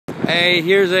Hey,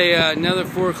 here's another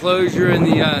foreclosure in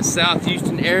the South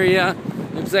Houston area.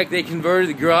 Looks like they converted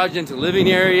the garage into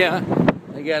living area.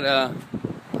 They got a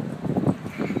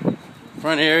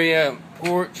front area,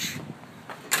 porch.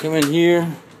 Come in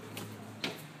here.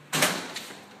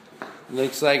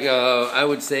 Looks like I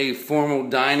would say formal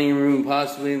dining room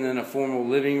possibly, and then a formal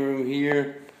living room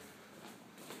here.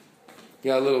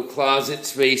 Got a little closet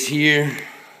space here.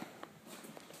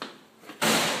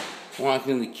 Walk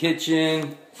in the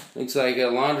kitchen. Looks like a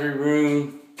laundry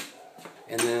room,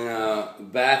 and then a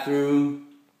bathroom,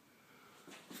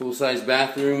 full-size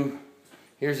bathroom.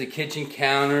 Here's the kitchen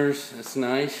counters. That's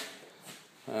nice.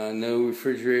 No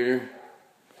refrigerator.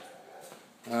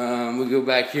 We go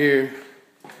back here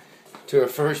to our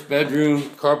first bedroom.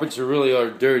 Carpets really are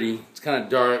dirty. It's kind of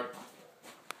dark.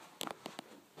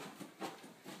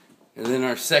 And then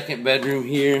our second bedroom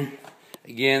here.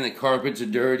 Again, the carpets are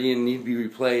dirty and need to be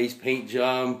replaced. Paint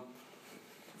job.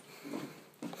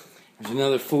 There's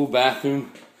another full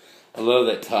bathroom. I love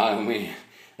that tile, man.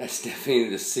 That's definitely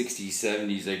in the 60s,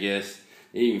 70s, I guess.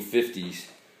 Even 50s.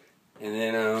 And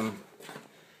then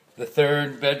the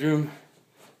third bedroom.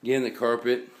 Again, the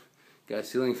carpet. Got a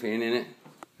ceiling fan in it.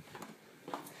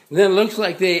 And then it looks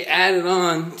like they added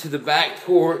on to the back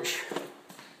porch.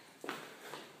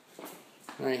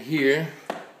 Right here.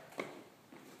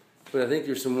 But I think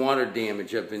there's some water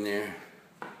damage up in there.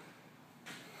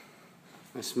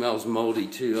 It smells moldy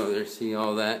too. Oh, there, see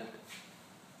all that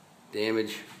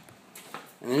damage.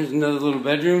 And there's another little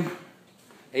bedroom.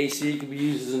 AC could be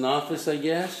used as an office, I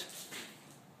guess.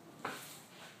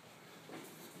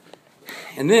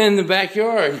 And then the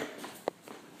backyard.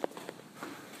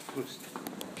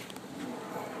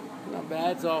 Not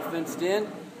bad, it's all fenced in.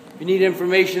 If you need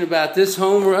information about this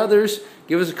home or others,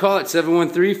 give us a call at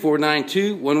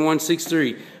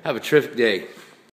 713-492-1163. Have a terrific day.